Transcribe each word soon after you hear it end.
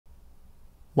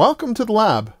Welcome to the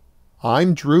lab.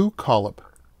 I'm Drew Collip.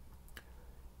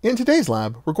 In today's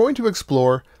lab, we're going to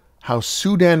explore how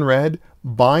Sudan Red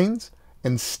binds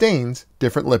and stains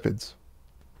different lipids.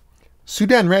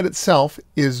 Sudan Red itself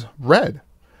is red,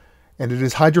 and it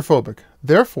is hydrophobic.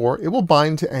 Therefore, it will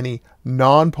bind to any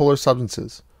non-polar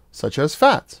substances, such as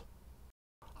fats.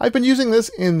 I've been using this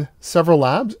in several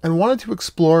labs and wanted to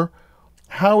explore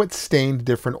how it stained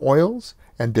different oils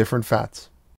and different fats.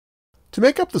 To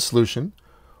make up the solution,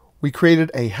 we created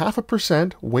a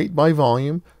 0.5% weight by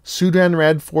volume Sudan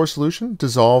Red IV solution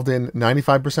dissolved in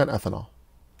 95% ethanol.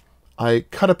 I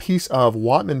cut a piece of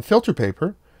Whatman filter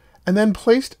paper and then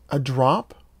placed a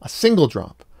single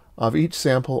drop of each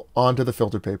sample onto the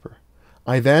filter paper.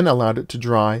 I then allowed it to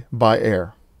dry by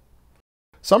air.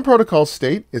 Some protocols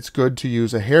state it's good to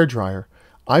use a hair dryer.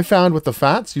 I found with the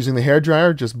fats, using the hair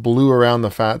dryer just blew around the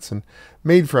fats and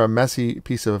made for a messy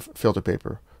piece of filter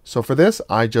paper. So for this,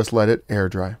 I just let it air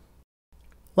dry.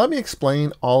 Let me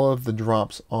explain all of the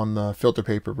drops on the filter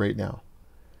paper right now.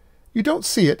 You don't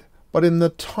see it, but in the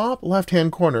top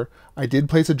left-hand corner, I did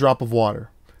place a drop of water.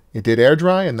 It did air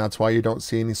dry, and that's why you don't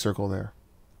see any circle there.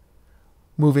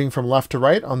 Moving from left to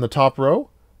right on the top row,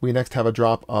 we next have a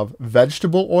drop of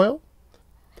vegetable oil.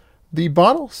 The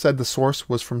bottle said the source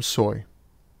was from soy.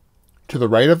 To the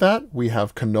right of that, we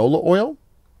have canola oil,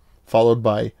 followed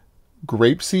by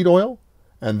grapeseed oil,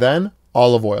 and then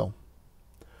olive oil.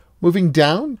 Moving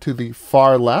down to the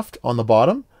far left on the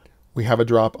bottom, we have a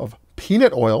drop of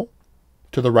peanut oil.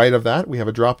 To the right of that, we have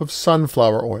a drop of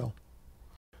sunflower oil.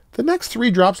 The next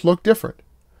three drops look different.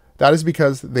 That is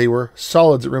because they were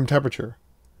solids at room temperature.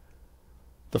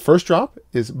 The first drop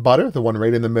is butter, the one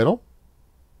right in the middle.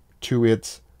 To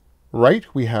its right,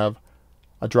 we have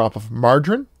a drop of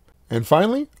margarine. And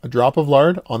finally, a drop of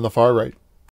lard on the far right.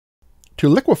 To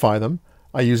liquefy them,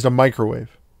 I used a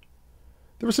microwave.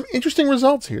 There were some interesting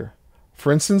results here.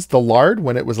 For instance, the lard,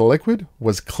 when it was a liquid,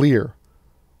 was clear,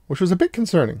 which was a bit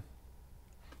concerning.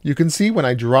 You can see when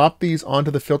I dropped these onto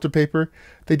the filter paper,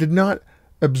 they did not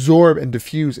absorb and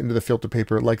diffuse into the filter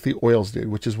paper like the oils did,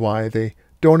 which is why they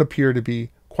don't appear to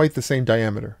be quite the same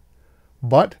diameter.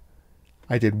 But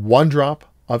I did one drop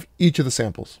of each of the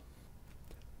samples.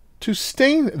 To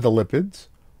stain the lipids,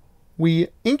 we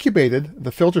incubated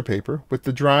the filter paper with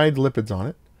the dried lipids on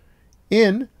it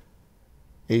in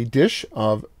a dish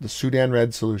of the Sudan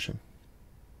Red solution.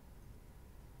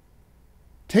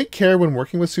 Take care when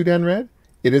working with Sudan Red.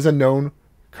 It is a known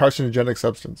carcinogenic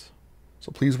substance.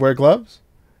 So please wear gloves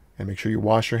and make sure you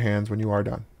wash your hands when you are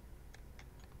done.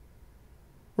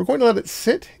 We're going to let it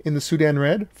sit in the Sudan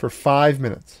Red for 5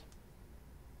 minutes.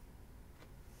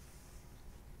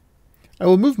 I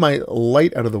will move my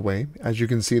light out of the way. As you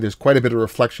can see, there's quite a bit of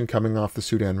reflection coming off the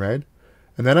Sudan Red.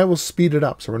 And then I will speed it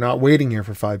up so we're not waiting here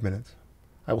for 5 minutes.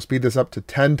 I will speed this up to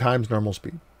 10 times normal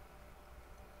speed.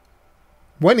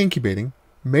 When incubating,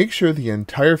 make sure the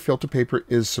entire filter paper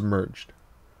is submerged.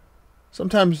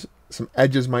 Sometimes some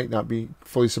edges might not be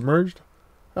fully submerged.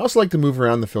 I also like to move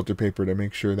around the filter paper to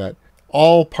make sure that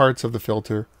all parts of the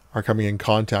filter are coming in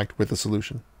contact with the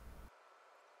solution.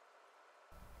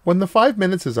 When the 5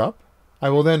 minutes is up, I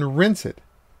will then rinse it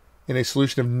in a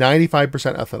solution of 95%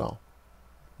 ethanol.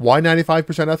 Why 95%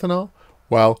 ethanol?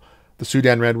 Well, the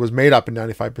Sudan Red was made up in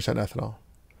 95% ethanol.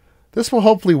 This will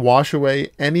hopefully wash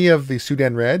away any of the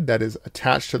Sudan Red that is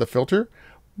attached to the filter,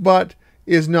 but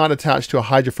is not attached to a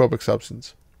hydrophobic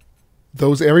substance.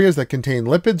 Those areas that contain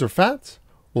lipids or fats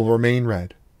will remain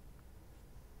red.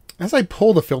 As I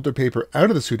pull the filter paper out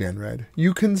of the Sudan Red,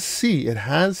 you can see it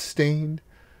has stained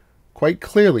quite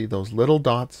clearly those little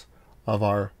dots of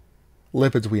our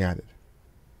lipids we added.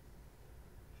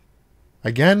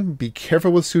 Again, be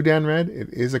careful with Sudan Red. It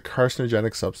is a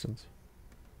carcinogenic substance.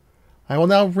 I will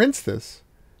now rinse this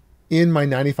in my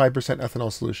 95%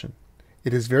 ethanol solution.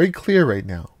 It is very clear right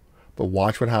now, but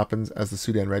watch what happens as the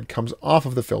Sudan Red comes off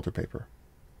of the filter paper.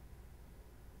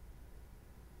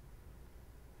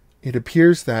 It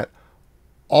appears that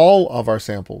all of our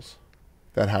samples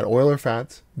that had oil or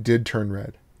fats did turn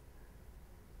red.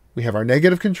 We have our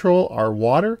negative control, our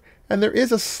water, and there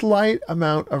is a slight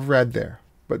amount of red there,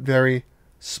 but very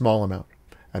small amount.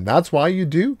 And that's why you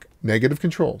do negative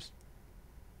controls.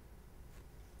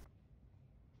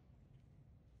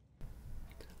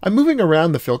 I'm moving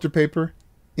around the filter paper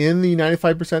in the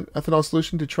 95% ethanol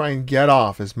solution to try and get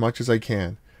off as much as I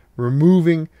can,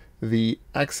 removing the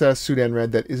excess Sudan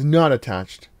Red that is not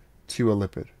attached to a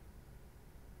lipid.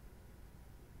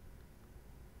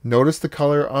 Notice the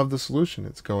color of the solution.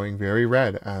 It's going very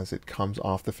red as it comes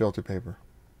off the filter paper.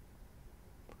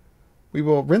 We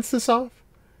will rinse this off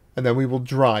and then we will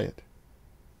dry it.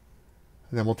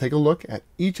 And then we'll take a look at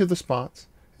each of the spots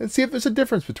and see if there's a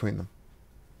difference between them.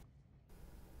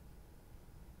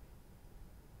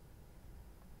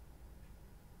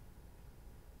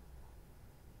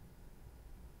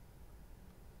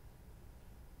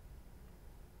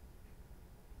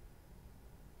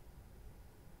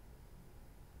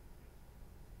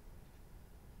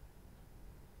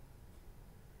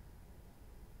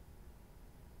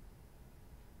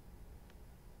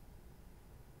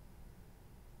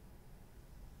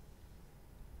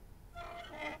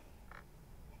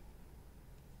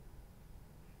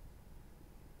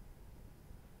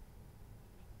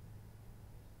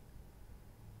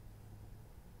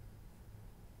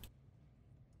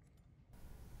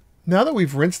 Now that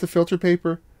we've rinsed the filter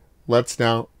paper, let's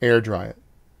now air dry it.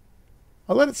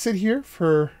 I'll let it sit here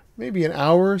for maybe an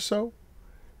hour or so,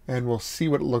 and we'll see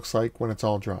what it looks like when it's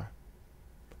all dry.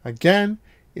 Again,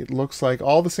 it looks like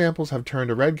all the samples have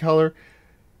turned a red color.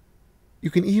 You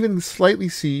can even slightly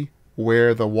see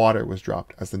where the water was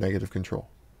dropped as the negative control.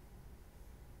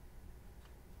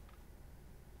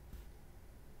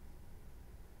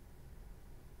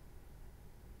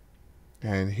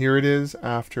 And here it is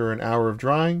after an hour of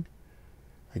drying.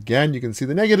 Again, you can see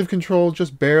the negative control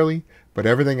just barely, but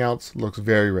everything else looks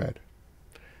very red.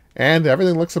 And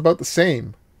everything looks about the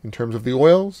same in terms of the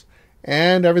oils,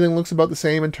 and everything looks about the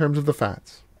same in terms of the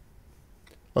fats.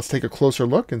 Let's take a closer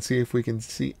look and see if we can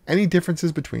see any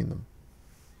differences between them.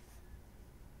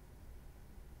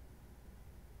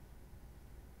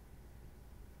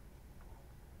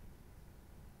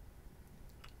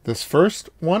 This first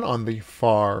one on the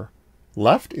far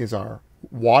left is our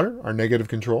water, our negative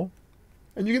control.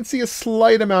 And you can see a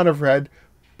slight amount of red,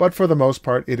 but for the most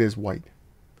part it is white.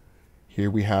 Here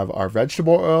we have our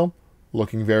vegetable oil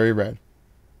looking very red.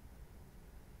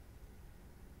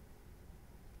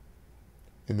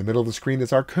 In the middle of the screen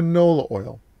is our canola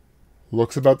oil.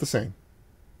 Looks about the same.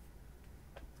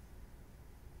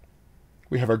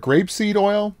 We have our grapeseed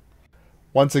oil.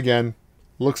 Once again,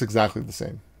 looks exactly the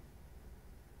same.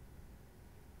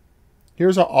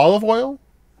 Here's our olive oil.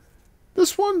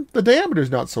 This one, the diameter is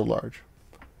not so large.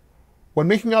 When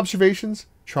making observations,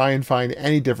 try and find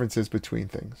any differences between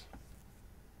things.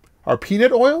 Our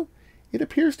peanut oil, it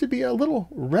appears to be a little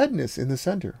redness in the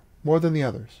center, more than the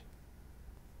others.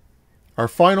 Our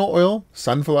final oil,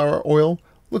 sunflower oil,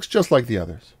 looks just like the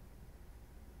others.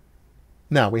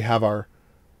 Now we have our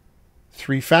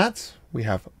 3 fats, we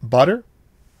have butter,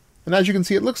 and as you can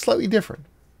see it looks slightly different,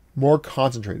 more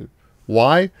concentrated.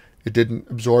 Why? It didn't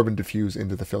absorb and diffuse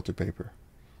into the filter paper.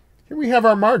 Here we have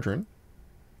our margarine.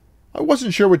 I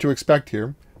wasn't sure what to expect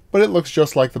here, but it looks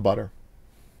just like the butter.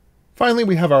 Finally,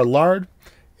 we have our lard.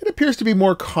 It appears to be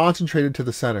more concentrated to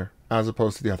the center as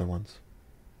opposed to the other ones.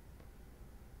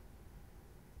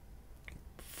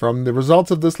 From the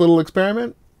results of this little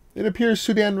experiment, it appears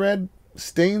Sudan Red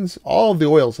stains all of the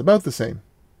oils about the same.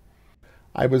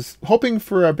 I was hoping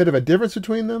for a bit of a difference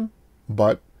between them,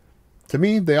 but to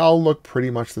me, they all look pretty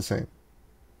much the same.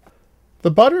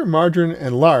 The butter, margarine,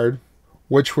 and lard,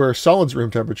 which were solids room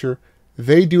temperature,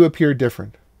 they do appear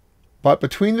different. But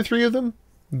between the 3 of them,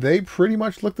 they pretty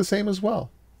much look the same as well.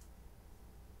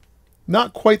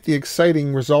 Not quite the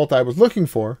exciting result I was looking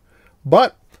for,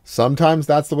 but sometimes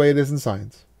that's the way it is in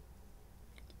science.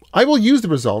 I will use the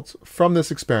results from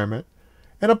this experiment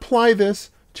and apply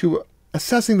this to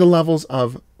assessing the levels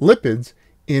of lipids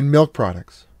in milk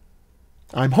products.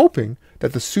 I'm hoping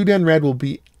that the Sudan Red will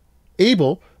be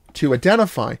able to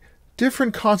identify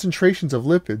different concentrations of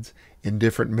lipids in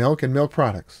different milk and milk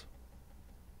products.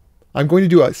 I'm going to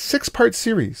do a 6-part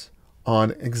series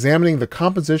on examining the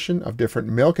composition of different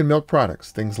milk and milk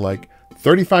products, things like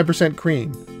 35%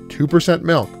 cream, 2%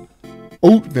 milk,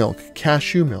 oat milk,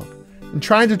 cashew milk, and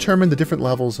try and determine the different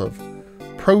levels of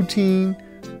protein,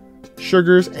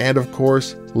 sugars, and of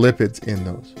course, lipids in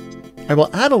those. I will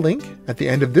add a link at the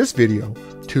end of this video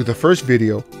to the first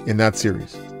video in that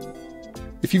series.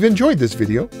 If you've enjoyed this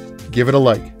video, give it a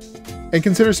like and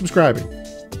consider subscribing.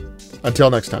 Until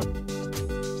next time.